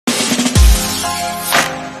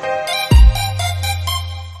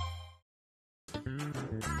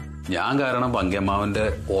ഞാൻ കാരണം പങ്കിയമ്മാവന്റെ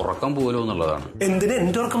ഉറക്കം പോലോ എന്നുള്ളതാണ്. എന്തിനാ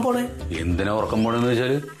എന്റെ ഉറക്കം പോണേ? എന്തിനാ ഉറക്കം പോണെന്ന്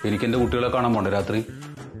വെച്ചാല് എനിക്ക് എന്റെ കുട്ടികളെ കാണാൻ പോണ്ടേ രാത്രി.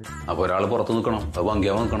 അപ്പൊ ഒരാൾ പുറത്ത് നിൽക്കണം, അത്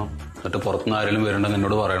പങ്കിയാവാൻ നിൽക്കണം. എന്നിട്ട് പുറത്തുനിന്ന് ആരെങ്കിലും വരണ്ടെങ്കിൽ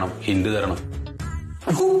എന്നോട് പറയണം, ഹിന്റ് തരണം.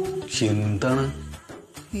 എന്താണ്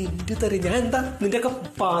ഹിന്റ് തരും? ഞാൻ എന്താ നിന്റെ ഒക്കെ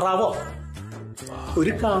പാറാവോ?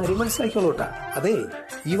 ഒരു കാര്യം മനസ്സിലാക്കിയോളൂ കേട്ടാ. അതെ,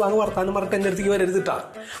 ഈ വക വർത്താനം പറഞ്ഞിട്ട് എന്റെ അടുത്തേക്ക് വരരുതിട്ടാ.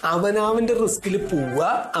 അവനാവന്റെ റിസ്കില് പോവുക,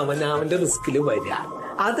 അവനാവന്റെ റിസ്കില് വരിക.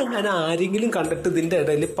 അതെങ്ങനെ ആരെങ്കിലും കണ്ടിട്ട് ഇതിന്റെ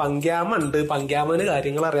ഇടയിൽ പങ്ക്യാമുണ്ട്, പങ്ക്യാമന്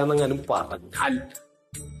കാര്യങ്ങൾ അറിയാമെന്നെങ്ങാനും പറഞ്ഞാൽ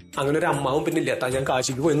അങ്ങനെ ഒരു അമ്മാവും പിന്നെ ഇല്ലാട്ടാ. ഞാൻ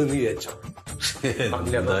കാശിക്ക് പോയി നിന്ന് വിചാരിച്ചോ?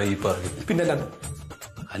 പിന്നല്ല,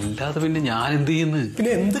 അല്ലാതെ പിന്നെ ഞാൻ എന്ത് ചെയ്യുന്നു?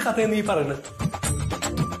 പിന്നെ എന്ത് കഥയെന്ന് ഈ പറയണത്?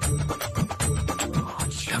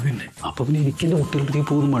 പിന്നെ അപ്പൊ പിന്നെ എനിക്ക് എന്റെ കുട്ടികളുടെ അടുത്തേക്ക്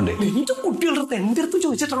പോകുന്നു വേണ്ടേ? നിന്റെ കുട്ടികളുടെ അടുത്ത് എന്റെ അടുത്ത്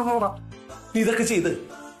ചോദിച്ചിട്ടാണോടാ നീ ഇതൊക്കെ ചെയ്ത്?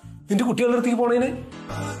 നിന്റെ കുട്ടികളുടെ അടുത്തേക്ക് പോണേന്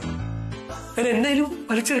എന്നായാലും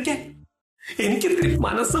വലിച്ചെടുക്കാൻ എനിക്ക്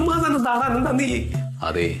മനസ്സമാധാനം താടാൻ എന്താ നീ?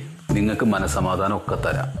 അതെ, നിങ്ങൾക്ക് മനസ്സമാധാനം ഒക്കെ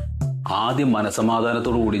തരാം. ആദ്യം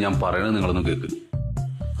മനസ്സമാധാനത്തോടു കൂടി ഞാൻ പറയണത് നിങ്ങളൊന്ന് കേക്ക്.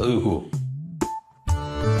 അത് കേൾക്കുവോ?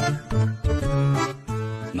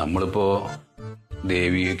 നമ്മളിപ്പോ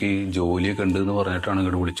ദേവികയ്ക്ക് ജോലിയൊക്കെ ഉണ്ട് എന്ന് പറഞ്ഞിട്ടാണ്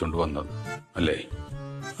ഇങ്ങോട്ട് വിളിച്ചോണ്ട് വന്നത് അല്ലേ?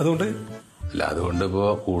 അതുകൊണ്ട് അല്ല, അതുകൊണ്ട് ഇപ്പോ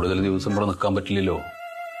കൂടുതൽ ദിവസം ഇവിടെ നിൽക്കാൻ പറ്റില്ലല്ലോ.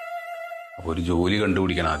 അപ്പൊ ഒരു ജോലി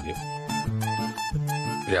കണ്ടുപിടിക്കണം ആദ്യം.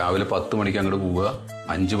 രാവിലെ 10 മണിക്ക് അങ്ങോട്ട് പോവുക,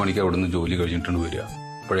 5 മണിക്ക് അവിടുന്ന് ജോലി കഴിഞ്ഞിട്ടാണ് വരിക.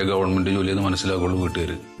 അപ്പോഴേ ഗവൺമെന്റ് ജോലി എന്ന് മനസ്സിലാക്കുള്ളൂ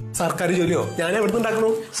വീട്ടുകാര്. സർക്കാർ ജോലിയോ? ഞാൻ എവിടെ ഉണ്ടാക്കണു?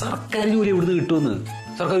 സർക്കാർ ജോലി എവിടുന്ന് കിട്ടുമെന്ന്?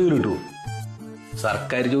 സർക്കാർ ജോലി കിട്ടുമോ?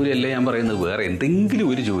 സർക്കാർ ജോലി അല്ലേ ഞാൻ പറയുന്നത്, വേറെ എന്തെങ്കിലും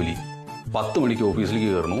ഒരു ജോലി. 10 മണിക്ക് ഓഫീസിലേക്ക്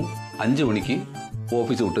കയറണു, 5 മണിക്ക്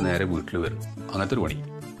ഓഫീസ് വിട്ട് നേരെ വീട്ടിൽ വരണം. അങ്ങനത്തെ ഒരു പണി.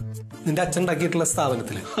 നിന്റെ അച്ഛൻ ഉണ്ടാക്കിയിട്ടുള്ള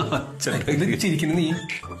സ്ഥാപനത്തില് ചിരിക്കുന്നു നീ.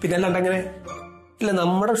 പിന്നെ അല്ലാണ്ട് അങ്ങനെ ഇല്ല,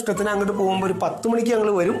 നമ്മുടെ ഇഷ്ടത്തിന് അങ്ങോട്ട് പോകുമ്പോ ഒരു 10 മണിക്ക് ഞങ്ങൾ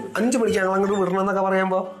വരും, 5 മണിക്ക് ഞങ്ങൾ അങ്ങോട്ട് വിടണം എന്നൊക്കെ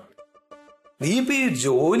പറയുമ്പോ നീ ഇപ്പൊ ഈ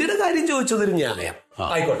ജോലിയുടെ കാര്യം ചോദിച്ചതൊരു ന്യായം.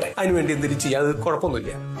 ആയിക്കോട്ടെ, അതിനുവേണ്ടി എന്തെങ്കിലും ചെയ്യാം, അത്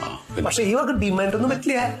കുഴപ്പമൊന്നുമില്ല. പക്ഷെ ഈ വക ഡിമാൻഡ് ഒന്നും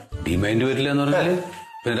പറ്റില്ല. ഡിമാൻഡ് വരില്ല എന്ന് പറഞ്ഞാല്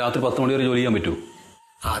പിന്നെ രാത്രി 10 മണി വരെ ജോലി ചെയ്യാൻ പറ്റൂ?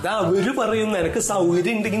 അത് അവര് പറയുന്നു. നിനക്ക്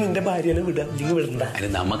സൗകര്യം ഉണ്ടെങ്കിൽ നിന്റെ ഭാര്യനെ വിടാം, അല്ലെങ്കിൽ വിടണ്ട.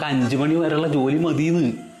 നമുക്ക് 5 മണി വരെയുള്ള ജോലി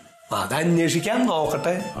മതിയെന്ന്. അത് അന്വേഷിക്കാൻ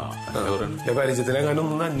നോക്കട്ടെ. പരിചയത്തിലെങ്ങാനും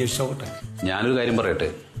ഒന്ന് അന്വേഷിച്ച് നോക്കട്ടെ. ഞാനൊരു കാര്യം പറയട്ടെ,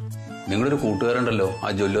 നിങ്ങളുടെ ഒരു കൂട്ടുകാരുണ്ടല്ലോ, ആ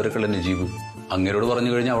ജ്വല്ലറിക്കുള്ള നജീബ്, അങ്ങേരോട്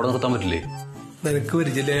പറഞ്ഞു കഴിഞ്ഞാൽ അവിടെ നിർത്താൻ പറ്റില്ലേ? നിനക്ക്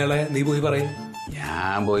പരിചയമില്ല അയാളെ, നീ പോയി പറയും.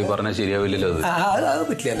 ഞാൻ പോയി പറഞ്ഞാൽ ശരിയാവില്ലല്ലോ. അത്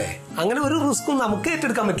പറ്റില്ല അല്ലേ? അങ്ങനെ ഒരു റിസ്ക്കും നമുക്ക്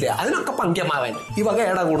ഏറ്റെടുക്കാൻ പറ്റില്ല. അതിനൊക്കെ പങ്കിയമാവാൻ ഈ വക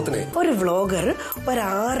ഏടാ കൂടത്തിന്. ഒരു വ്ളോഗർ ഒരു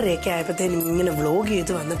 6:30 ആയപ്പോഴത്തേനും ഇങ്ങനെ വ്ളോഗ്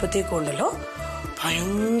ചെയ്ത് വന്നപ്പോഴത്തേക്കുണ്ടല്ലോ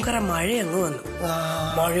ഭയങ്കര മഴ അങ്ങ് വന്നു.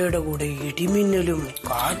 മഴയുടെ കൂടെ ഇടിമിന്നലും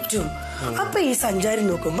കാറ്റും. അപ്പൊ ഈ സഞ്ചാരി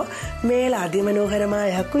നോക്കുമ്പോ മേലെ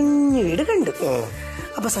അതിമനോഹരമായ കുഞ്ഞു വീട് കണ്ടു.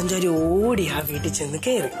 അപ്പൊ സഞ്ചാരി ഓടി ആ വീട്ടിൽ ചെന്ന്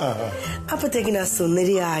കയറി. അപ്പത്തേക്കിന് ആ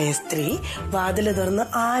സുന്ദരിയായ സ്ത്രീ വാതില് തുറന്ന്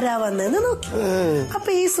ആരാ വന്നെന്ന് നോക്കി. അപ്പൊ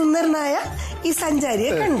ഈ സുന്ദരനായ ഈ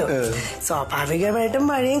സഞ്ചാരിയെ കണ്ടു. സ്വാഭാവികമായിട്ടും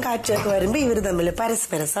മഴയും കാറ്റും ഒക്കെ വരുമ്പോ ഇവര് തമ്മിൽ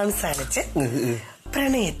പരസ്പരം സംസാരിച്ച്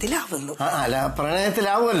പ്രണയത്തിലാവുന്നു.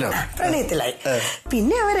 പ്രണയത്തിലായി.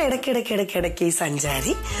 പിന്നെ അവർ ഇടയ്ക്കിടയ്ക്ക് ഈ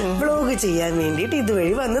സഞ്ചാരി വ്ലോഗ് ചെയ്യാൻ വേണ്ടിയിട്ട്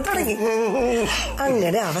ഇതുവഴി വന്ന് തുടങ്ങി.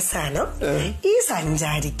 അങ്ങനെ അവസാനം ഈ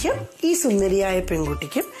സഞ്ചാരിക്കും ഈ സുന്ദരിയായ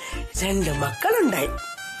പെൺകുട്ടിക്കും 2 മക്കളുണ്ടായി.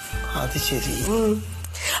 അത് ശരി.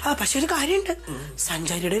 പക്ഷെ ഒരു കാര്യമുണ്ട്,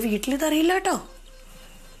 സഞ്ചാരിയുടെ വീട്ടിൽ ഇതറിയില്ല കേട്ടോ.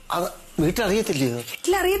 വീട്ടിലറിയത്തില്ലയോ?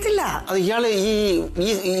 വീട്ടിലറിയത്തില്ല. അത് ഇയാള്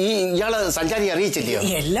സഞ്ചാരി അറിയിച്ചില്ലയോ?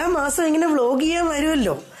 എല്ലാ മാസവും ഇങ്ങനെ വ്ലോഗ് ചെയ്യാൻ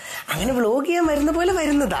വരുമല്ലോ, അങ്ങനെ വ്ലോഗ് ചെയ്യാൻ വരുന്ന പോലെ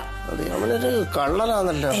വരുന്നതാ. അവനൊരു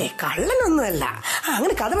കള്ളനാണല്ലോ. കള്ളനൊന്നുമല്ല.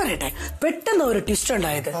 അങ്ങനെ കഥ പറയട്ടെ. പെട്ടെന്ന് ഒരു ട്വിസ്റ്റ്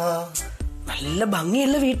ഉണ്ടായത്. നല്ല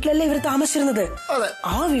ഭംഗിയുള്ള വീട്ടിലല്ലേ ഇവർ താമസിച്ചിരുന്നത്.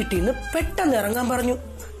 ആ വീട്ടിൽ നിന്ന് പെട്ടെന്ന് ഇറങ്ങാൻ പറഞ്ഞു.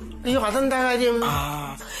 അയ്യോ, അതെന്താ കാര്യം?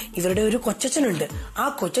 ഇവരുടെ ഒരു കൊച്ചച്ഛനുണ്ട്. ആ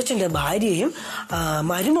കൊച്ചച്ഛന്റെ ഭാര്യയും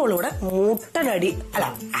മരുമോളൂടെ മുട്ടനടി. അല്ല,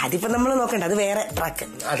 അതിപ്പോ നമ്മൾ നോക്കണ്ട, അത് വേറെ ട്രാക്ക്.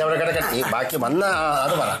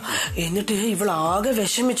 എന്നിട്ട് ഇവളാകെ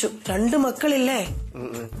വിഷമിച്ചു. 2 മക്കളില്ലേ?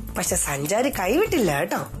 പക്ഷെ സഞ്ചാരി കൈവിട്ടില്ല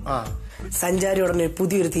കേട്ടോ. സഞ്ചാരി ഉടനെ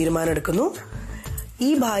പുതിയൊരു തീരുമാനം എടുക്കുന്നു.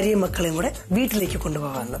 ഈ ഭാര്യയും മക്കളെയും കൂടെ വീട്ടിലേക്ക്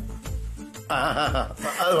കൊണ്ടുപോകാന്ന്.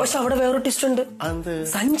 പക്ഷെ അവിടെ വേറൊരു ട്വിസ്റ്റ് ഉണ്ട്.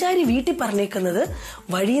 സഞ്ചാരി വീട്ടിൽ പറഞ്ഞേക്കുന്നത്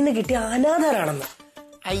വഴിയിൽ കിട്ടിയ അനാഥരാണെന്ന്.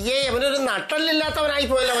 അയ്യേ, അവനൊരു നട്ടല്ലില്ലാത്തവനായി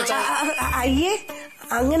പോയല്ലോ. അയ്യേ,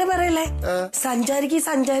 അങ്ങനെ പറയല്ലേ. സഞ്ചാരിക്ക്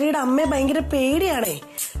സഞ്ചാരിയുടെ അമ്മയെ ഭയങ്കര പേടിയാണേ.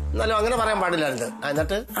 എന്നാലും അങ്ങനെ പറയാൻ പാടില്ലായിരുന്നു.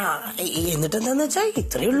 എന്നിട്ട് എന്താന്ന് വെച്ചാ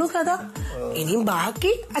ഇത്രയേ ഉള്ളൂ കഥ. ഇനിയും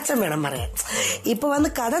ബാക്കി അച്ഛൻ വേണം പറയാൻ. ഇപ്പൊ വന്ന്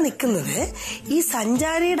കഥ നിക്കുന്നത് ഈ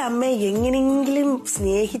സഞ്ചാരിയുടെ അമ്മയെ എങ്ങനെയെങ്കിലും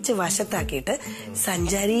സ്നേഹിച്ച് വശത്താക്കിയിട്ട്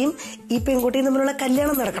സഞ്ചാരിയും ഈ പെൺകുട്ടിയും തമ്മിലുള്ള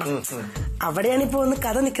കല്യാണം നടക്കണം. അവിടെയാണ് ഇപ്പൊ വന്ന്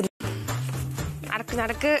കഥ നിക്കുന്നത്.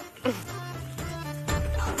 നടക്ക്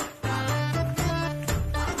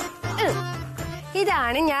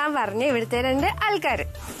ഇതാണ് ഞാൻ പറഞ്ഞ ഇവിടുത്തെ 2 ആൾക്കാര്.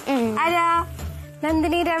 ആരാ?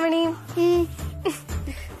 നന്ദിനി രമണിയും.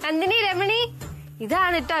 നന്ദിനി, രമണി,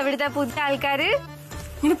 ഇതാണ് കേട്ടോ ഇവിടുത്തെ പുതിയ ആൾക്കാര്.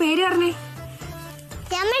 നിന്റെ പേര് പറഞ്ഞേ.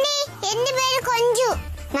 രമണി, എന്റെ പേര് കൊഞ്ചു.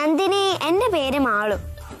 നന്ദിനി, എന്റെ പേര് മാളു.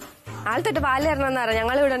 ആൾ തൊട്ട് പാല് തരണമെന്ന് പറ,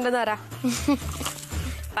 ഞങ്ങൾ ഇവിടെ ഉണ്ടെന്ന് പറ.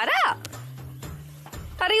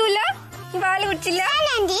 പറയൂല പാല് കുടിച്ചില്ല.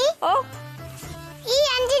 ഓ, ഈ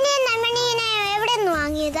അഞ്ചിനെ രമണീനെ എവിടെ നിന്ന്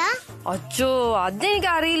വാങ്ങിയതാ? അച്ചോ, അതെനിക്ക്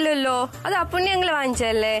അറിയില്ലല്ലോ. അത് അപ്പുണ്യങ്ങള്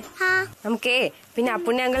വാങ്ങിച്ചല്ലേ. നമുക്കേ പിന്നെ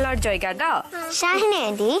അപ്പുണ്യങ്ങളോട് ചോദിക്കാട്ടോ. ഷാഹിന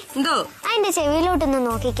ആന്റി, എന്തോ അതിന്റെ ചെവിയിലോട്ടൊന്ന്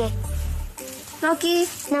നോക്കിക്കേ. നോക്കി.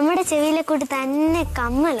 നമ്മുടെ ചെവിയിലെ കൂട്ടി തന്നെ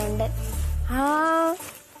കമ്മലുണ്ട്. ആ,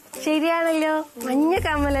 ശരിയാണല്ലോ, മഞ്ഞ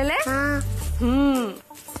കമ്മലല്ലേ.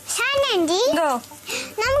 ഷാഹിന ആന്റി, എന്തോ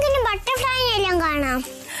നമുക്കിന്ന് ബട്ടർഫ്ലൈ എല്ലാം കാണാം.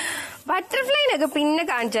 ബട്ടർഫ്ലൈനൊക്കെ പിന്നെ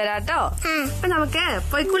കാണിച്ചു തരാട്ടോ. അപ്പൊ നമുക്ക്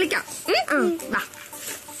പോയി കുളിക്കാം.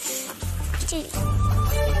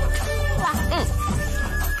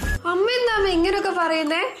 അമ്മ എന്താ ഇങ്ങനൊക്കെ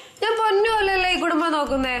പറയുന്നേ? ഞാൻ പൊന്നുപോലല്ലേ ഈ കുടുംബം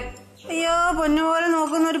നോക്കുന്നേ. അയ്യോ, പൊന്നുപോലെ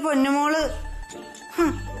നോക്കുന്ന ഒരു പൊന്നുമോള്.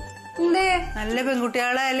 എന്തേ? നല്ല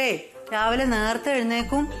പെൺകുട്ടികളല്ലേ, രാവിലെ നേരത്തെ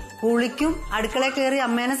എഴുന്നേക്കും, കുളിക്കും, അടുക്കളയിൽ കയറി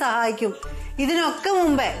അമ്മേനെ സഹായിക്കും. ഇതിനൊക്കെ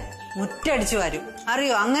മുമ്പേ മുറ്റടിച്ചു വരും.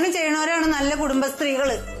 അറിയോ, അങ്ങനെ ചെയ്യണവരാണ് നല്ല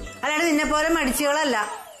കുടുംബസ്ത്രീകള്, അല്ലാണ്ട് നിന്നെ പോലെ മടിച്ചുകളല്ല.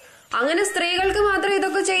 അങ്ങനെ സ്ത്രീകൾക്ക് മാത്രമേ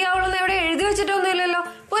ഇതൊക്കെ ചെയ്യാവുള്ളൂ എവിടെ എഴുതി വെച്ചിട്ടൊന്നുമില്ലല്ലോ.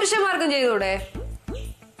 പുരുഷന്മാർക്കും ചെയ്തൂടെ?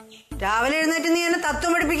 രാവിലെ എഴുന്നേറ്റ് നീ എന്നെ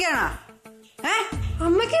തത്വം പഠിപ്പിക്കാണോ?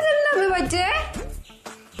 അമ്മക്ക് ഇതെന്താ പറ്റേ?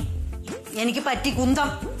 എനിക്ക് പറ്റി കുന്തം.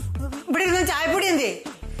 ഇവിടെ ഇരുന്ന് ചായപ്പൊടി എന്തേ?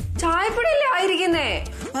 ചായപ്പൊടിയല്ലേ ആയിരിക്കുന്നേ?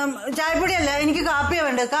 ചായപ്പൊടിയല്ല, എനിക്ക് കാപ്പിയാ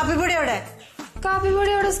വേണ്ടത്. കാപ്പിപ്പൊടി എവിടെ?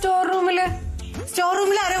 കാപ്പിപ്പൊടി അവിടെ സ്റ്റോർ റൂമില്. സ്റ്റോർ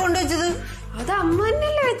റൂമിൽ ആരാ കൊണ്ടുവച്ചത്? അത് അമ്മ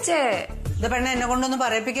തന്നെയല്ലേ വെച്ചേ. ഇത് പെണ്ണെ, എന്നെ കൊണ്ടൊന്നും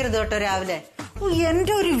പറയിപ്പിക്കരുത് കേട്ടോ രാവിലെ.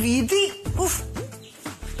 എന്റെ ഒരു വിധി.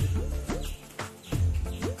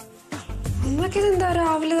 അമ്മക്കിതെന്താ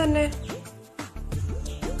രാവിലെ തന്നെ?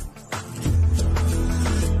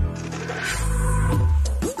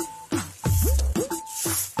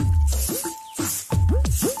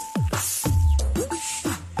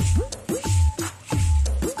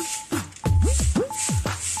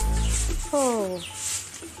 ഓ,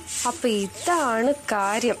 അപ്പൊ ഇതാണ്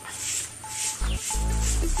കാര്യം.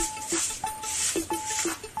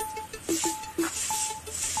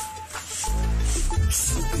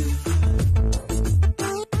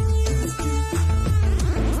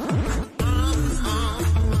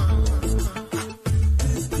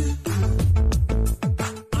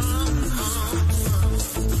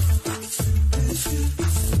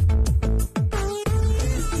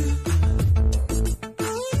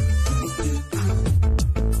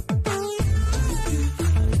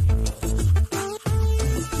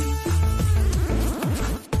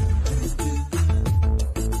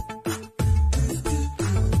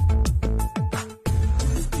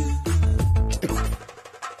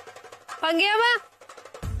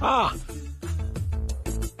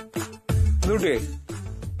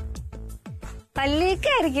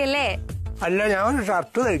 പള്ളിക്കായിരിക്കല്ലേ? അല്ല, ഞാൻ ഒരു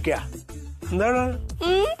ഷർട്ട് തയ്ക്ക. എന്താണ്?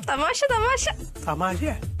 തമാശ തമാശ തമാശ.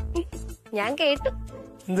 ഞാൻ കേട്ടു.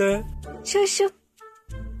 എന്ത്? ശുശു.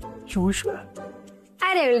 ശൂശു?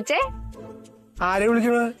 ആരെ വിളിച്ചേ? ആരെ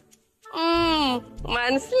വിളിക്കണ?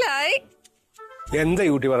 മനസ്സിലായി. എന്താ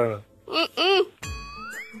കുട്ടി പറയണ?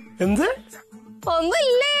 എന്ത്?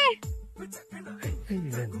 ഒന്നുമില്ലേ.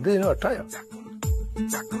 എന്ത് ഒട്ടായോ?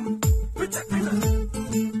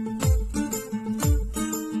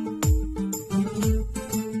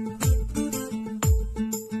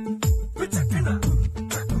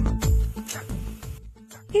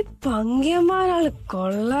 ഈ പങ്കിയന്മാരാള്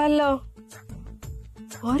കൊള്ളാലോ.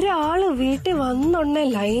 ഒരാള് വീട്ടിൽ വന്നൊണ്ണെ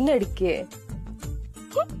ലൈൻ അടിക്കേ.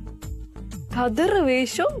 കതിർ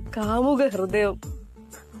വേഷവും കാമുക ഹൃദയവും.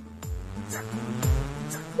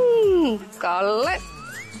 കള്ളൻ.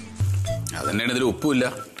 അതന്നെയാണ്, ഇതിൽ ഉപ്പുമില്ല,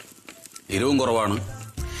 എരിവും കുറവാണ്.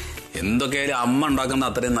 എന്തൊക്കെയായാലും അമ്മ ഉണ്ടാക്കുന്ന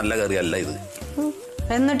അത്രയും നല്ല കറിയല്ല ഇത്.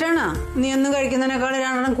 എന്നിട്ടാണോ നീ ഒന്നും കഴിക്കുന്നതിനേക്കാൾ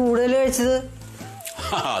രണ്ടെണ്ണം കൂടുതൽ കഴിച്ചത്?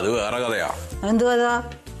 അത് വേറെ കഥയാ. എന്തു കഥ?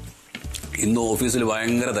 ഇന്ന് ഓഫീസിൽ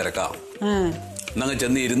ഭയങ്കര തിരക്കാ. എന്നങ്ങ്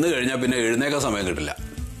ചെന്ന് ഇരുന്ന് കഴിഞ്ഞാൽ പിന്നെ എഴുന്നേക്കാൻ സമയം കിട്ടില്ല.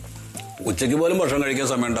 ഉച്ചയ്ക്ക് പോലും ഭക്ഷണം കഴിക്കാൻ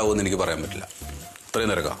സമയം ഉണ്ടാവുമെന്ന് എനിക്ക് പറയാൻ പറ്റില്ല, ഇത്രയും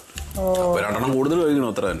തിരക്കാ. അപ്പൊ രണ്ടെണ്ണം കൂടുതൽ കഴിക്കണം,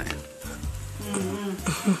 അത്ര തന്നെ.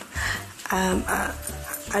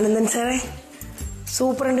 അനന്തൻ സാറേ,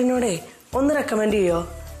 സൂപ്രണ്ടിനോടെ ഒന്ന് റെക്കമെൻഡ് ചെയ്യോ?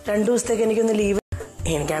 2 ദിവസത്തേക്ക് എനിക്കൊന്ന് ലീവ്.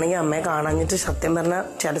 എനിക്കാണെങ്കിൽ അമ്മയെ കാണാഞ്ഞിട്ട് സത്യം പറഞ്ഞാൽ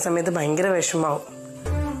ചില സമയത്ത് ഭയങ്കര വിഷമാവും.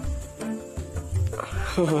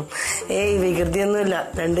 ഏയ്, വികൃതിയൊന്നുമില്ല.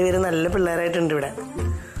 2 പേരും നല്ല പിള്ളേരായിട്ടുണ്ട് ഇവിടെ.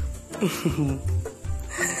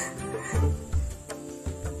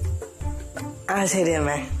 ആ, ശരി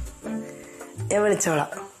അമ്മേ, ഞാൻ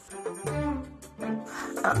വിളിച്ചോളാം.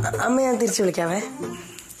 അമ്മ ഞാൻ തിരിച്ചു വിളിക്കാവേ.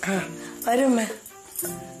 വരും അമ്മേ.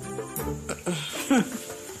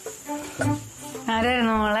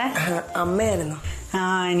 ആരായിരുന്നു മോളെ? അമ്മയായിരുന്നു. ആ,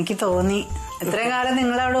 എനിക്ക് തോന്നി. ഇത്രയും കാലം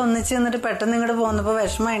നിങ്ങളവിടെ ഒന്നിച്ച് നിന്നിട്ട് പെട്ടെന്ന് ഇങ്ങോട്ട് പോന്നപ്പോ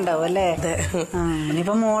വിഷമം ഉണ്ടാവും അല്ലേ?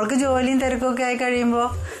 ഇനിയിപ്പോ മോൾക്ക് ജോലിയും തിരക്കും ഒക്കെ ആയി കഴിയുമ്പോ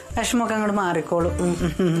വിഷമൊക്കെ അങ്ങോട്ട് മാറിക്കോളും.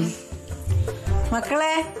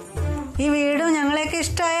 മക്കളെ, ഈ വീടും ഞങ്ങളെയൊക്കെ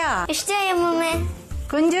ഇഷ്ടായാ? ഇഷ്ടായോ മമ്മേ?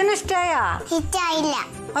 കുഞ്ചുന് ഇഷ്ടായാ? ഇഷ്ടായില്ല.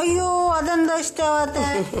 അയ്യോ, അതെന്താ ഇഷ്ടാവാത്ത?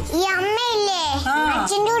 ഈ അമ്മയില്ലേ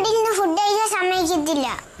അച്ഛൻ്റെ കൂടെ ഇരുന്ന് ഫുഡ് കഴിക്കാൻ സമ്മതിക്കത്തില്ല.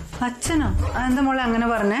 അച്ഛനോ? അതെന്താ മോളെ അങ്ങനെ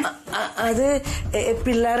പറഞ്ഞേ? അത്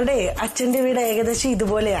പിള്ളേരുടെ അച്ഛന്റെ വീട് ഏകദേശം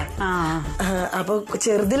ഇതുപോലെയാ. അപ്പൊ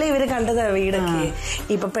ചെറുതിലെ ഇവര് കണ്ടതാ വീടൊക്കെ.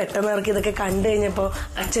 ഇപ്പൊ പെട്ടെന്ന് അവർക്ക് ഇതൊക്കെ കണ്ടു കഴിഞ്ഞപ്പോ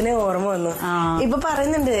അച്ഛനെ ഓർമ്മ വന്നു. ഇപ്പൊ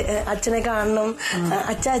പറയുന്നുണ്ട് അച്ഛനെ കാണണം,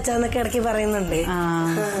 അച്ഛന്നൊക്കെ ഇടയ്ക്ക് പറയുന്നുണ്ട്.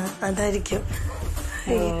 അതായിരിക്കും.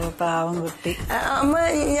 പാവം കുട്ടി. അമ്മ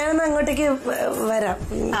ഞാനൊന്ന് അങ്ങോട്ടേക്ക് വരാം.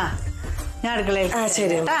 ഞാൻ അടുക്കളയിൽ.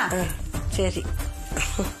 ശരി ശരി.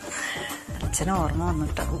 അച്ഛനെ ഓർമ്മ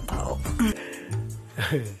വന്നിട്ടാവും പാവം.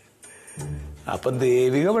 അപ്പൊ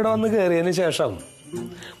ദേവിക ഇവിടെ വന്ന് കയറിയതിന് ശേഷം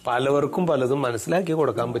പലവർക്കും പലതും മനസ്സിലാക്കി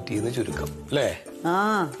കൊടുക്കാൻ പറ്റിയെന്ന് ചുരുക്കം അല്ലേ?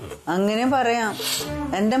 അങ്ങനെ പറയാം.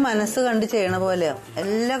 എന്റെ മനസ്സ് കണ്ട് ചെയ്യണ പോലെയാ.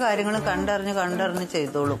 എല്ലാ കാര്യങ്ങളും കണ്ടറിഞ്ഞ്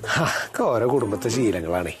ചെയ്തോളും. ഓരോ കുടുംബത്തെ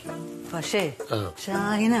ശീലങ്ങളാണേ. പക്ഷേ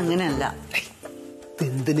ഷാഹിൻ അങ്ങനെയല്ല.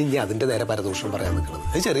 എന്തിനും ഞാൻ അതിന്റെ നേരെ പരദൂഷണം പറയാൻ നിൽക്കണം.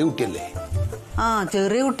 അത് ചെറിയ കുട്ടിയല്ലേ?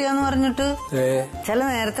 ചെറിയ കുട്ടിയാന്ന് പറഞ്ഞിട്ട് ചില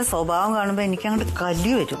നേരത്തെ സ്വഭാവം കാണുമ്പോ എനിക്ക് അങ്ങോട്ട്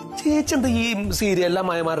കലി വരും. ചേച്ചി എന്താ ഈ സീരിയലിലെ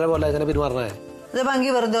മയമാരുടെ പോലെ അങ്ങനെ പെരുമാറണേ? ഇത് ഭംഗി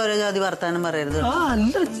വെറുതെ ഓരോ ജാതി വർത്താനം പറയരുത്.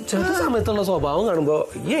 അല്ല, ചില സമയത്തുള്ള സ്വഭാവം കാണുമ്പോ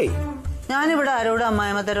ഞാനിവിടെ ആരോടും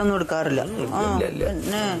അമ്മായിമത്തരൊന്നും എടുക്കാറില്ല.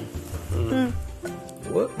 പിന്നെ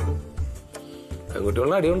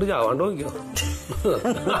പെൺകുട്ടികളുടെ അടികൊണ്ട് ചാവാണ്ട് നോക്കിയോ?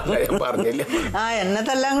 പറഞ്ഞില്ല.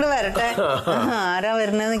 എന്നത്തെല്ലാം കൂടെ വരട്ടെ. ആരാ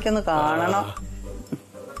വരുന്നതെന്ന് എനിക്കൊന്ന് കാണണം.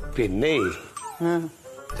 പിന്നെ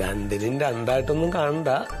രണ്ടിനും രണ്ടായിട്ടൊന്നും കാണണ്ട.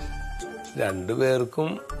 രണ്ടുപേർക്കും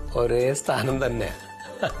ഒരേ സ്ഥാനം തന്നെ.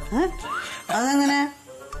 അതെങ്ങനെ?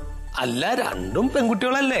 അല്ല, രണ്ടും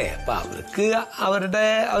പെൺകുട്ടികളല്ലേ. അപ്പൊ അവർക്ക് അവരുടെ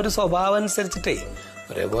ഒരു സ്വഭാവം അനുസരിച്ചിട്ടേ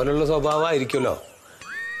ഒരേപോലുള്ള സ്വഭാവമായിരിക്കുമല്ലോ.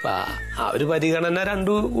 അപ്പൊ ആ ഒരു പരിഗണന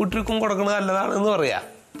രണ്ടു കൂട്ടർക്കും കൊടുക്കണത് നല്ലതാണെന്ന് പറയാ.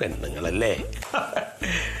 പെണ്ണുങ്ങളല്ലേ.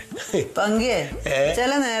 പങ്കിയെ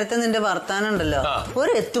ചില നേരത്തെ നിന്റെ വർത്താനം ഉണ്ടല്ലോ,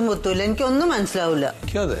 ഒരു എത്തും പൊത്തൂല്ല. എനിക്കൊന്നും മനസ്സിലാവില്ല.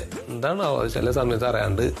 അതെ, എന്താണോ ചില സമയത്ത്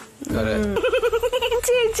അറിയാണ്ട്.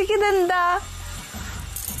 ചേച്ചിക്ക് ഇതെന്താ?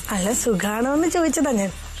 അല്ല, സുഖാണോന്ന് ചോദിച്ചതാ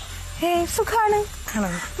ഞാൻ. സുഖാണ്.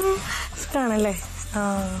 സുഖാണല്ലേ?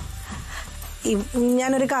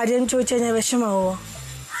 ഞാനൊരു കാര്യം ചോദിച്ചു കഴിഞ്ഞാൽ വിഷമാവോ?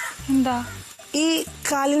 എന്താ? ഈ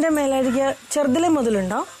കാലിന്റെ മേലടിക്ക് ചെറുതിലെ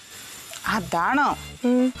മുതലുണ്ടോ? അതാണോ?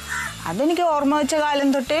 അതെനിക്ക് ഓർമ്മ വെച്ച കാലം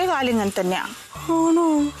തൊട്ടേ കാലിങ്ങനെ തന്നെയാ. ആണോ?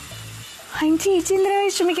 അതിന് ചേച്ചി എന്തിനാ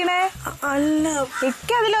വിഷമിക്കണേ? അല്ല,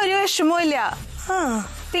 എനിക്ക് അതിലൊരു വിഷമവും ഇല്ല.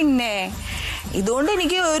 പിന്നെ ഇതുകൊണ്ട്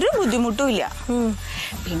എനിക്ക് ഒരു ബുദ്ധിമുട്ടും ഇല്ല.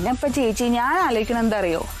 പിന്നെ ഇപ്പൊ ചേച്ചി, ഞാൻ ആലോചിക്കണം എന്താ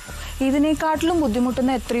അറിയോ, ഇതിനെക്കാട്ടിലും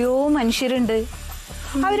ബുദ്ധിമുട്ടുന്ന എത്രയോ മനുഷ്യരുണ്ട്.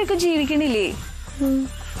 അവരൊക്കെ ജീവിക്കണില്ലേ?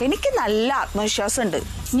 എനിക്ക് നല്ല ആത്മവിശ്വാസം ഉണ്ട്,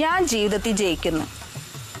 ഞാൻ ജീവിതത്തിൽ ജയിക്കുന്നു.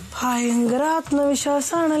 ഭയങ്കര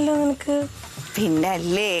ആത്മവിശ്വാസമാണല്ലോ നിനക്ക്.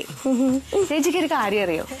 പിന്നല്ലേ. ചേച്ചിക്ക് ഒരു കാര്യം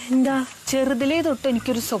അറിയോ? എന്താ? ചെറുതിലേ തൊട്ട്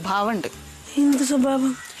എനിക്കൊരു സ്വഭാവം ഉണ്ട്. എന്ത്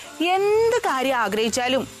സ്വഭാവം? എന്ത് കാര്യം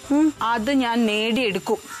ആഗ്രഹിച്ചാലും അത് ഞാൻ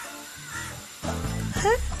നേടിയെടുക്കും.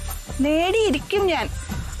 നേടിയിരിക്കും ഞാൻ.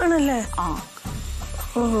 ആണല്ലേ?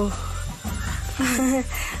 ഓ,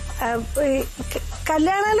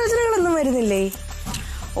 കല്യാണാലോചനകളൊന്നും വരുന്നില്ലേ?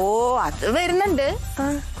 ഓ, അത് വരുന്നുണ്ട്.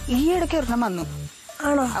 ഈ ഇടയ്ക്ക് ഒരെണ്ണം വന്നു.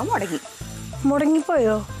 ആണോ? അത്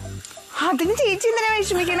മുടങ്ങിപ്പോയോ? അതിന് ചേച്ചി എന്തിനാ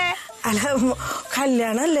വിഷമിക്കണേ? അല്ല,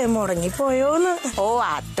 കല്യാണല്ലേ, മുടങ്ങിപ്പോയോന്ന്. ഓ,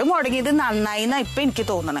 അത് മുടങ്ങിയത് നന്നായിന്നാ ഇപ്പൊ എനിക്ക്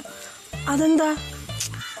തോന്നണേ. അതെന്താ?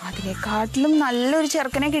 അതിനെക്കാട്ടിലും നല്ലൊരു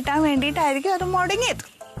ചെറുക്കനെ കിട്ടാൻ വേണ്ടിയിട്ടായിരിക്കും അത് മുടങ്ങിയത്.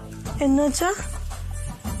 എന്നുവെച്ചാ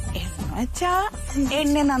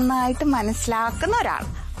എന്നെ നന്നായിട്ട് മനസ്സിലാക്കുന്ന ഒരാൾ.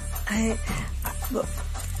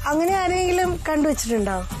 അങ്ങനെ ആരെങ്കിലും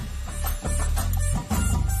കണ്ടുവച്ചിട്ടുണ്ടോ?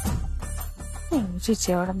 ചേച്ചി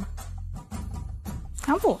അവിടെ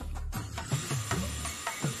ഞാൻ പോ.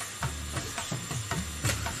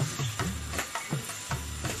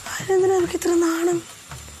 എന്തിനാ നമുക്ക് ഇത്ര നാണം?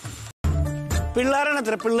 പിള്ളേരാണ്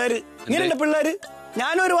എത്ര പിള്ളേര്, ഇങ്ങനെയുണ്ട് പിള്ളേര്.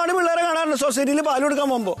 ഞാൻ ഒരുപാട് പിള്ളേരെ കാണാറുണ്ട് സൊസൈറ്റിയിൽ പാല് കൊടുക്കാൻ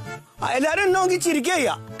പോകുമ്പോ. എല്ലാരും എന്നെ നോക്കി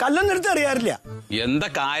ചിരിക്കുക. കല്ലൊന്നും എടുത്ത് അറിയാറില്ല. എന്താ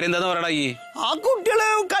കാര്യം എന്താന്ന് പറയടാ? ഈ ആ കുട്ടികളെ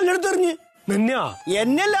കല്ലെടുത്തെറിഞ്ഞ്.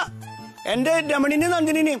 എന്നല്ല, എന്റെ രമണിനെയും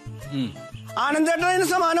നന്ദിനെയും. ആനന്ദേട്ടൻ അതിന്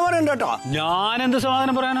സമാനം പറയണ്ട കേട്ടോ. ഞാൻ എന്ത്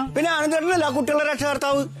സമാധാനം പറയാനോ? പിന്നെ ആനന്ദേട്ടനല്ല കുട്ടികളെ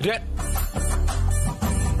രക്ഷകർത്താവ്.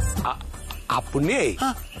 അപ്പുണ്ണിയേ,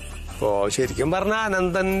 ഓ ശരിക്കും പറഞ്ഞ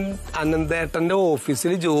അനന്തേട്ടന്റെ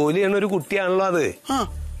ഓഫീസിൽ ജോലി ചെയ്യണ ഒരു കുട്ടിയാണല്ലോ അത്.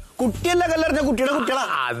 കുട്ടിയല്ല കല്ലെറിഞ്ഞ കുട്ടിയുടെ കുട്ടികളാ.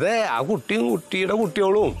 അതെ, ആ കുട്ടിയും കുട്ടിയുടെ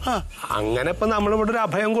കുട്ടികളും. അങ്ങനെ ഇപ്പൊ നമ്മളിവിടെ ഒരു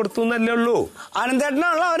അഭയം കൊടുത്തു എന്നല്ലേ ഉള്ളൂ.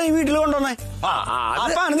 അനന്തേട്ടനാണല്ലോ അവരെ ഈ വീട്ടിൽ കൊണ്ടുവന്നേ.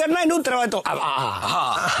 അപ്പൊ അനന്തേട്ടൻ അതിന്റെ ഉത്തരവാദിത്വം.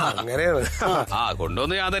 അങ്ങനെയാണ്.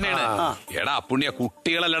 കൊണ്ടുവന്ന് ഞാൻ തന്നെയാണ്. എടാ അപ്പുണ്ണിയ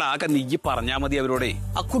കുട്ടികളല്ലടാ, ആക്കെ നീ പറഞ്ഞാ മതി അവരോടെ.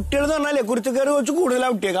 ആ കുട്ടികൾ എന്ന് പറഞ്ഞാലേ കുരുത്തക്കേട് വെച്ച് കൂടുതലാ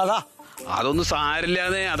കുട്ടിയേക്ക്. അതാ അതൊന്നും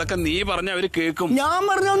സാരില്ലാതെ, അതൊക്കെ നീ പറഞ്ഞ അവര് കേൾക്കും. ഞാൻ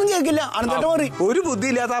പറഞ്ഞൊന്നും കേൾക്കില്ല. അനന്തേട്ടൻ പറയും. ഒരു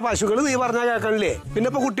ബുദ്ധിയില്ലാത്ത ആ പശുക്കൾ നീ പറഞ്ഞാൽ കേൾക്കണില്ലേ? പിന്നെ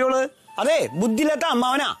ഇപ്പൊ കുട്ടികള് അതെ ബുദ്ധിയില്ലാത്ത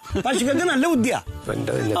അമ്മാവനാ. പശുക്കൾക്ക് നല്ല ബുദ്ധിയാ.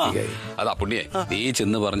 അത് അപ്പുണ്ണിയെ നീ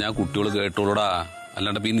ചെന്ന് പറഞ്ഞാ കുട്ടികൾ കേട്ടോളൂടാ.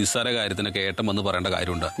 അല്ലാണ്ട് ഈ നിസ്സാര കാര്യത്തിനൊക്കെ ഏട്ടൻ വന്ന് പറയേണ്ട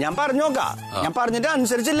കാര്യമുണ്ട്. ഞാൻ പറഞ്ഞു നോക്കാം. ഞാൻ പറഞ്ഞിട്ട്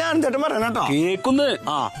അനുസരിച്ചില്ല അനന്തേട്ടൻ പറയണം കേട്ടോ. കേക്കുന്നു.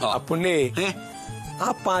 അപ്പുണ്ണേ, ആ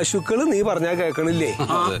പശുക്കള് നീ പറഞ്ഞാൽ കേൾക്കണില്ലേ?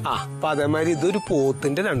 അപ്പൊ അതേമാതിരി ഇതൊരു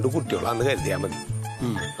പോത്തിന്റെ 2 കുട്ടികളാന്ന് കരുതിയാ മതി.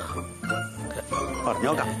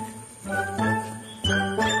 പറഞ്ഞോക്കാം.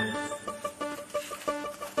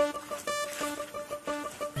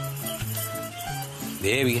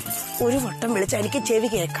 ദേവി ഒരു വട്ടം വിളിച്ച എനിക്ക് ചെവി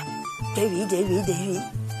കേൾക്കാം. ദേവി ദേവി ദേവി.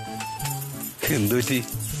 എന്തു പറ്റി?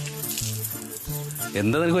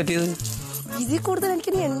 എന്താ നിനക്ക് പറ്റിയത്? ഇതിൽ കൂടുതൽ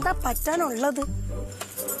എനിക്ക് ഇനി എന്താ പറ്റാനുള്ളത്?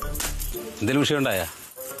 എന്തെങ്കിലും വിഷയം ഉണ്ടായ?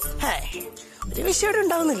 ഒരു വിഷയം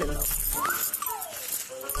ഉണ്ടാവുന്നില്ലല്ലോ.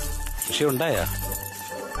 വിഷയം ഉണ്ടായ?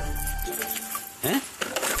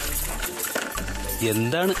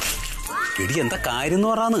 എന്താണ് എടി, എന്താ കാര്യം എന്ന്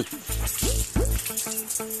പറയാന്ന്?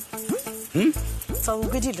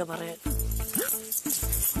 സൗകര്യമില്ല പറയാൻ.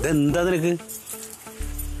 ഇതെന്താ നിനക്ക്?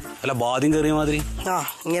 അല്ല ബാധ്യം കയറിയ മാതിരി.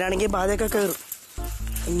 ഇങ്ങനെയാണെങ്കിൽ ബാധയൊക്കെ കയറും.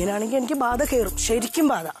 ഇങ്ങനെയാണെങ്കിൽ എനിക്ക് ബാധ കയറും, ശരിക്കും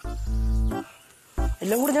ബാധ.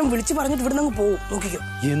 എല്ലാം കൂടെ ഞാൻ വിളിച്ചു പറഞ്ഞിട്ട് ഇവിടെ നിന്ന് പോകും. നോക്കിക്കോ.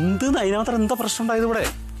 എന്ത് അതിനകത്ത് എന്താ പ്രശ്നം ഉണ്ടായത് ഇവിടെ?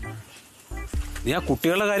 നീ ആ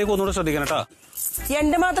കുട്ടികളുടെ കാര്യമൊക്കെ ഒന്നുകൂടെ ശ്രദ്ധിക്കണം കേട്ടാ.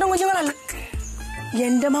 എന്റെ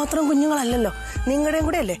മാത്രം കുഞ്ഞുങ്ങളല്ലല്ലോ, നിങ്ങളുടെയും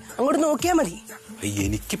കൂടെ അല്ലേ. അങ്ങോട്ട് നോക്കിയാ മതി.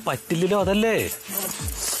 എനിക്ക് പറ്റില്ലല്ലോ, അതല്ലേ.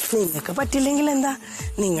 നിങ്ങൾക്ക് പറ്റില്ലെങ്കിൽ എന്താ,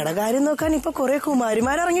 നിങ്ങളുടെ കാര്യം നോക്കാൻ ഇപ്പൊ കുറെ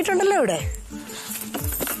കുമാരിമാരിറങ്ങിയിട്ടുണ്ടല്ലോ ഇവിടെ.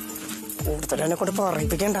 കൂടുതൽ എന്നെ കൊണ്ട്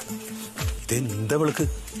പറയിപ്പിക്കണ്ട. ഇതെന്താ വിളിക്ക്?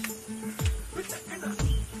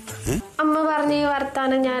 അമ്മ പറഞ്ഞ ഈ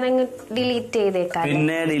വർത്താനം ഞാനങ്ങ് ഡിലീറ്റ് ചെയ്തേക്കാം.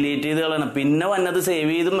 പിന്നെ ഡിലീറ്റ് ചെയ്ത് കളയണം. പിന്നെ വന്നത്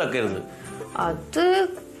സേവ് ചെയ്തും വെക്കരുത്. അത്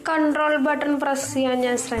കൺട്രോൾ ബട്ടൺ പ്രസ് ചെയ്യാൻ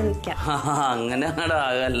ഞാൻ ശ്രമിക്കാം. അങ്ങനെ അങ്ങോട്ട്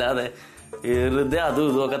ആകല്ലാതെ വെറുതെ അതും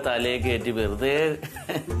ഇതുമൊക്കെ തലയെ കയറ്റി വെറുതെ.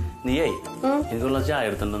 നീയായി എനിക്കുള്ള ചായ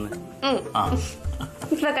എടുത്തിട്ടുണ്ടെന്ന്.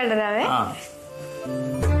 ഇപ്പൊ കണ്ടതാവേ.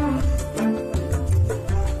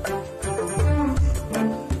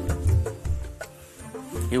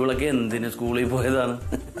 ഇവളൊക്കെ എന്തിന് സ്കൂളിൽ പോയതാണ്?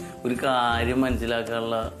 ഒരു കാര്യം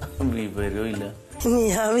മനസ്സിലാക്കാനുള്ള വിവരവും ഇല്ല.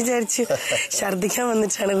 ഞാൻ വിചാരിച്ചു ഛർദിക്കാൻ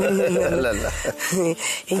വന്നിട്ടാണ്.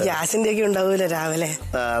 ഈ ഗ്യാസിന്റെ ഒക്കെ ഉണ്ടാവൂലോ രാവിലെ.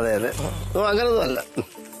 അതെ അതെ, അങ്ങനൊന്നും അല്ല.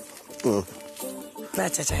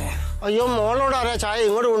 ചായ. അയ്യോ, മോളോട് ആരാ ചായ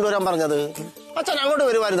ഇങ്ങോട്ട് കൊണ്ടുവരാൻ പറഞ്ഞത്? അച്ഛൻ അങ്ങോട്ട്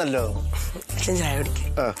വരുമായിരുന്നല്ലോ. അച്ഛൻ ചായ കുടിക്കും.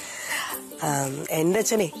 എന്റെ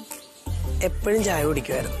അച്ഛനെ എപ്പോഴും ചായ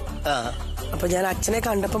കുടിക്കുമായിരുന്നു. അപ്പൊ ഞാൻ അച്ഛനെ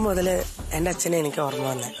കണ്ടപ്പോ മുതല് എന്റെ അച്ഛനെ എനിക്ക് ഓർമ്മ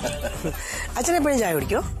വന്നേ. അച്ഛൻ എപ്പോഴും ചായ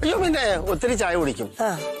കുടിക്കോ? അയ്യോ പിന്നെ ഒത്തിരി ചായ കുടിക്കും.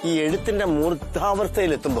 ഈ എഴുത്തിന്റെ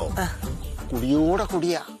മൂർധാവസ്ഥയിൽ എത്തുമ്പോ കുടിയോടെ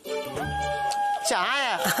കുടിയാ ചായ.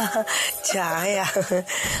 ചായ.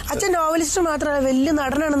 അച്ഛൻ നോവലിസ്റ്റ് മാത്രമല്ല, വലിയ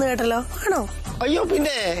നടനാണെന്ന് കേട്ടല്ലോ. ആണോ? അയ്യോ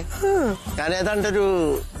പിന്നെ ഞാൻ ഏതാണ്ടൊരു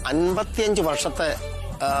 55 വർഷത്തെ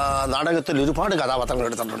നാടകത്തിൽ ഒരുപാട് കഥാപാത്രങ്ങൾ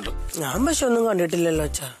എടുത്തിട്ടുണ്ട്. ഞാൻ പക്ഷെ ഒന്നും കണ്ടിട്ടില്ലല്ലോ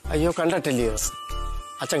അച്ഛാ. അയ്യോ കണ്ടിട്ടില്ലയോ?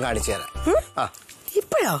 അച്ഛൻ കാണിച്ചു തരാം.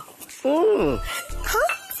 ഇപ്പോഴോ?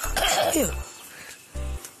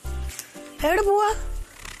 എവിടെ പോവാ?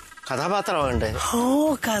 കഥാപാത്രമാകണ്ടേ? ഓ,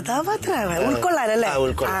 കഥാപാത്രമാ ഉൾക്കൊള്ളാനല്ലേ?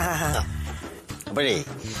 അപ്പോഴേ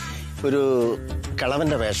ഒരു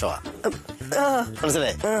കളവന്റെ വേഷമാ,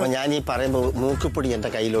 മനസ്സിലായി? അപ്പൊ ഞാൻ ഈ പറയുമ്പോ മൂക്കുപ്പൊടി എന്റെ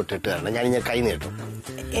കയ്യിലോട്ട് ഇട്ട് തരണം. ഞാനിങ്ങനെ കൈ നീട്ടും.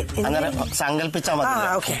 അങ്ങനെ സങ്കല്പിച്ചാൽ മതി.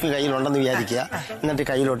 കുപ്പി കയ്യിലുണ്ടെന്ന് വിചാരിക്കുക. എന്നിട്ട്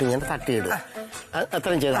കയ്യിലോട്ട് ഇങ്ങനെ തട്ടിയിടുക.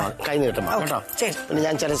 അത്രയും ചെയ്താൽ കൈ നീട്ടുമ്പോ കേട്ടോ. പിന്നെ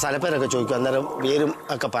ഞാൻ ചില സ്ഥലപ്പേരൊക്കെ ചോദിക്കും, അന്നേരം പേരും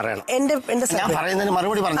ഒക്കെ പറയണം. ഞാൻ പറയുന്നതിന്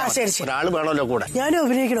മറുപടി പറഞ്ഞാൽ ഒരാൾ വേണമല്ലോ കൂടെ. ഞാൻ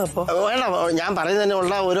അഭിനയിക്കണോ? അപ്പൊ വേണം, ഞാൻ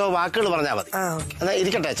പറയുന്നതിനുള്ള ഓരോ വാക്കുകൾ പറഞ്ഞാൽ മതി. എന്നാ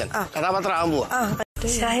ഇരിക്കട്ടെ അച്ഛൻ, കഥാപാത്രം ആകാൻ പോവാ.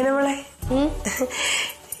 ഷാഹിനമോളെ,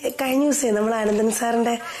 കഴിഞ്ഞ ദിവസേ നമ്മൾ ആനന്ദൻ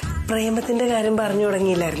സാറിന്റെ പ്രേമത്തിന്റെ കാര്യം പറഞ്ഞു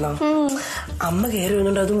തുടങ്ങിയില്ലായിരുന്നോ? അമ്മ കയറി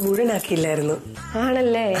വന്നുകൊണ്ട് അത് മുഴുവനാക്കിയില്ലായിരുന്നു.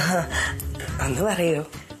 ആണല്ലേ? അന്ന് പറയോ?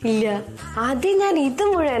 ഇല്ല, ആദ്യം ഞാൻ ഇത്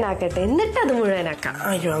മുഴുവനാക്കട്ടെ, എന്നിട്ട് അത് മുഴുവനാക്കാം.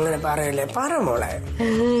 അയ്യോ അങ്ങനെ പറയല്ലേ, പറ മോളെ.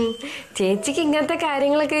 ചേച്ചിക്ക് ഇങ്ങനത്തെ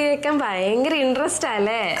കാര്യങ്ങളൊക്കെ കേൾക്കാൻ ഭയങ്കര ഇൻട്രസ്റ്റ്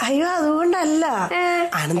അല്ലേ? അയ്യോ അതുകൊണ്ടല്ല,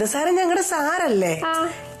 ആനന്ദ സാറ് ഞങ്ങളുടെ സാറല്ലേ.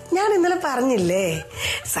 ഞാൻ ഇന്നലെ പറഞ്ഞില്ലേ,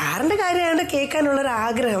 സാറിന്റെ കാര്യമായോണ്ട് കേൾക്കാനുള്ളൊരു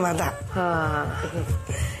ആഗ്രഹം അതാ.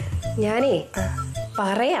 ഞാനേ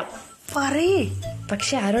പറയാം. പറയേ,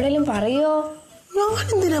 പക്ഷെ ആരോടെങ്കിലും പറയോ? ഞാൻ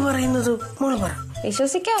എന്തിനാ പറയുന്നത്? മോള് പറ.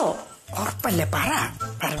 വിശ്വസിക്കാവോ? ഉറപ്പല്ലേ? പറ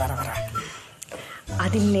പറ പറ പറ.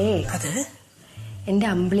 അതില്ലേ അത് എന്റെ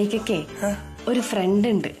അമ്പിളിക്കൊക്കെ ഒരു ഫ്രണ്ട്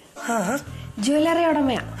ഉണ്ട്, ജ്വല്ലറി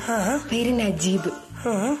ഉടമയാ, പേര് നജീബ്.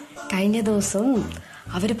 കഴിഞ്ഞ ദിവസം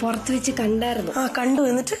അവര് പുറത്ത് വെച്ച് കണ്ടായിരുന്നു. കണ്ടു.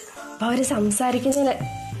 എന്നിട്ട് അപ്പൊ അവര് സംസാരിക്കുന്നതിന്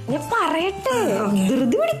ഞാൻ പറയട്ടെ,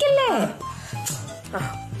 ധൃതി പിടിക്കല്ലേ,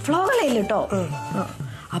 ഫ്ലോ കളയില്ലോ.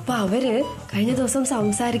 അപ്പൊ അവര് കഴിഞ്ഞ ദിവസം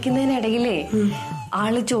സംസാരിക്കുന്നതിനിടയിലേ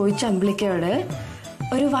ആള് ചോദിച്ച അമ്പിളിക്കയോട്,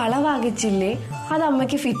 ഒരു വള വാങ്ങിച്ചില്ലേ, അത്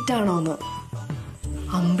അമ്മയ്ക്ക് ഫിറ്റ് ആണോന്ന്.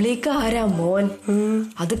 അമ്പിളിക്ക് ആരാ മോൻ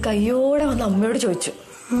അത് കയ്യോടെ വന്ന് അമ്മയോട് ചോദിച്ചു.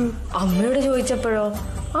 അമ്മയോട് ചോദിച്ചപ്പോഴോ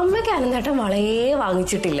അമ്മയ്ക്ക് അനന്തേട്ടൻ വളയേ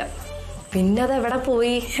വാങ്ങിച്ചിട്ടില്ല. പിന്നെ അത് എവിടെ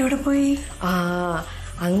പോയി? ആ,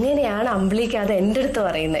 അങ്ങനെയാണ് അമ്പിളിക്ക് അത് എന്റെ അടുത്ത്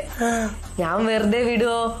പറയുന്നേ. ഞാൻ വെറുതെ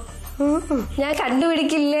വിടുവോ? ഞാൻ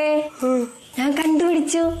കണ്ടുപിടിക്കില്ലേ? ഞാൻ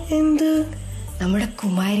കണ്ടുപിടിച്ചു. എന്ത്? നമ്മുടെ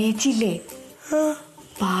കുമാരിയേച്ചില്ലേ,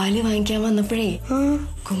 പാല് വാങ്ങിക്കാൻ വന്നപ്പോഴേ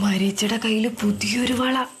കുമാരിയേച്ചിയുടെ കയ്യില് പുതിയൊരു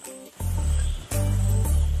വള,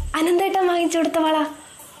 അനന്തേട്ടൻ വാങ്ങിച്ചു കൊടുത്ത വള.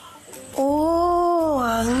 ഓ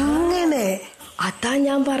അങ്ങനെ. അതാ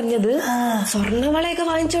ഞാൻ പറഞ്ഞത്, സ്വർണ്ണവളയൊക്കെ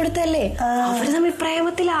വാങ്ങിച്ചു കൊടുത്തല്ലേ, അവര് തമ്മിൽ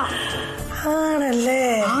പ്രേമത്തിലാ. ആണല്ലേ?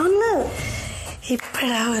 ആന്ന്.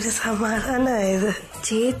 ഇപ്പഴാ ഒരു സമാധാനമായത്.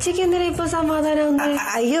 ചേച്ചിക്ക് എന്തിനാ ഇപ്പൊ സമാധാനം?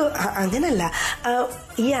 അയ്യോ അങ്ങനല്ല,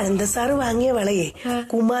 ഈ അനന്ത സാറ് വാങ്ങിയ വളയെ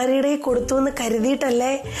കുമാരിയുടെ കൊടുത്തു എന്ന്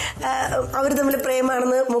കരുതിയിട്ടല്ലേ അവര് തമ്മിൽ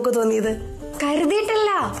പ്രേമാണെന്ന് നമുക്ക് തോന്നിയത്? കരുതിയിട്ടല്ല,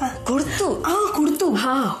 കൊടുത്തു. കൊടുത്തു.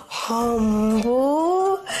 അമ്പോ,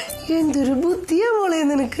 എന്തൊരു ബുദ്ധിയാ മോളെ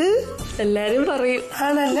നിനക്ക്. എല്ലാരും പറയും.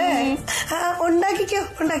 ആണല്ലേ?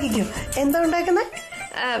 ഉണ്ടാക്കിക്കോ. എന്താ ഉണ്ടാക്കുന്ന?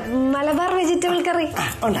 മലബാർ വെജിറ്റബിൾ കറി.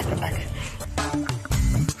 ഉണ്ടാക്ക.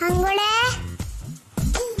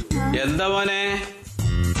 എന്താ മോനെ?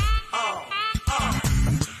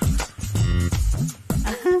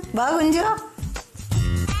 വാ കുഞ്ചോ.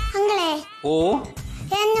 ഓ,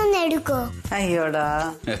 എന്നൊന്ന് എടുക്കോ? അയ്യോടാ,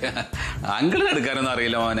 അങ്കിളിന് എടുക്കാനൊന്നും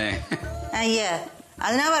അറിയില്ല മോനെ. അയ്യ,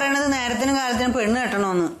 അതിനാ പറയണത് നേരത്തിനും കാലത്തിനും പെണ്ണ്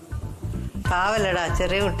കെട്ടണോന്ന്. പാവല്ലടാ,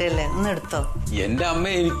 ചെറിയ കുട്ടിയല്ലേ, ഒന്ന് എടുത്തോ. എന്റെ അമ്മ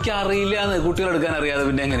എനിക്കറിയില്ല കുട്ടികൾ എടുക്കാൻ അറിയാതെ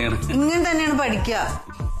പിന്നെ എങ്ങനെയാണ്? ഇങ്ങനെ തന്നെയാണ് പഠിക്കുക.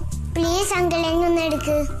 പ്ലീസ് അങ്കിൾ, എന്നൊന്ന്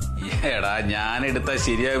എടുക്ക്. എടാ, ഞാൻ എടുത്താ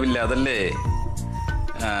ശരിയാവില്ല, അതല്ലേ.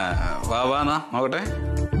 വാ നോക്കട്ടെ.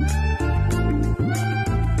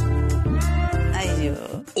 അയ്യോ,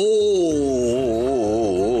 ഓ,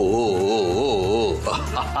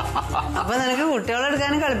 അപ്പൊ നിനക്ക് കുട്ടികളെ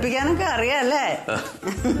എടുക്കാനും കളിപ്പിക്കാനൊക്കെ അറിയാല്ലേ?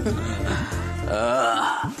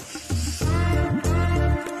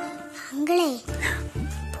 അങ്കിളെ,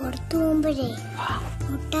 പുറത്തു പോകുമ്പോഴേ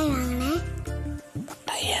മുട്ടായി വാങ്ങണേ.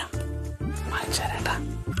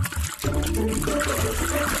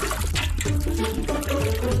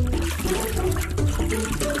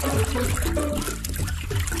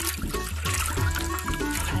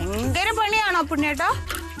 ഭയങ്കര പണിയാണോ പുണ്യേട്ടാ?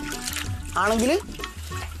 ആണെങ്കിൽ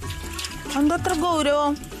എന്തത്ര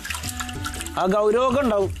ഗൗരവം? ആ ഗൗരവമൊക്കെ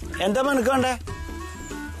ഉണ്ടാവും. എന്താ മനക്കണ്ടേ?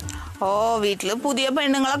 ഓ, വീട്ടില് പുതിയ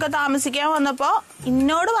പെണ്ണുങ്ങളൊക്കെ താമസിക്കാൻ വന്നപ്പോ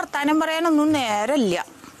ഇന്നോട് വർത്താനം പറയാനൊന്നും നേരമില്ല.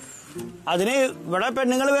 അതിന് ഇവിടെ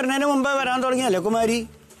പെണ്ണുങ്ങൾ വരുന്നതിന് മുമ്പേ വരാൻ തുടങ്ങിയല്ലേ കുമാരി?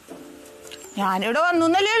 ഞാനിവിടെ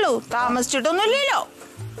വന്നല്ലേ ഉള്ളൂ, താമസിച്ചിട്ടൊന്നുമില്ലല്ലോ.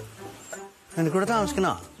 എനിക്കിവിടെ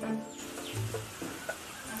താമസിക്കണോ?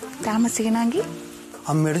 താമസിക്കണമെങ്കിൽ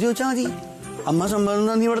അമ്മയോട് ചോദിച്ചാ മതി. അമ്മ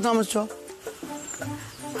സമ്മതം നീ ഇവിടെ താമസിച്ചോ?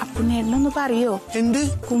 അപ്പുണ്ണേട്ടനൊന്ന് പറയോ? എന്ത്?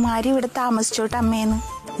 കുമാരി ഇവിടെ താമസിച്ചോട്ട് അമ്മേന്ന്.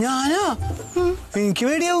 ഞാനാ? എനിക്ക്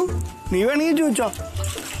പേടിയാവും. നീ വേണമെങ്കിൽ ചോദിച്ചോ.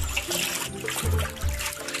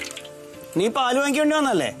 നീ പാല് വാങ്ങിക്കേണ്ടി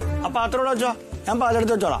വന്നല്ലേ, ആ പാത്രം ഇവിടെ വെച്ചോ, ഞാൻ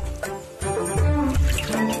പാലെടുത്ത് വെച്ചോളാം.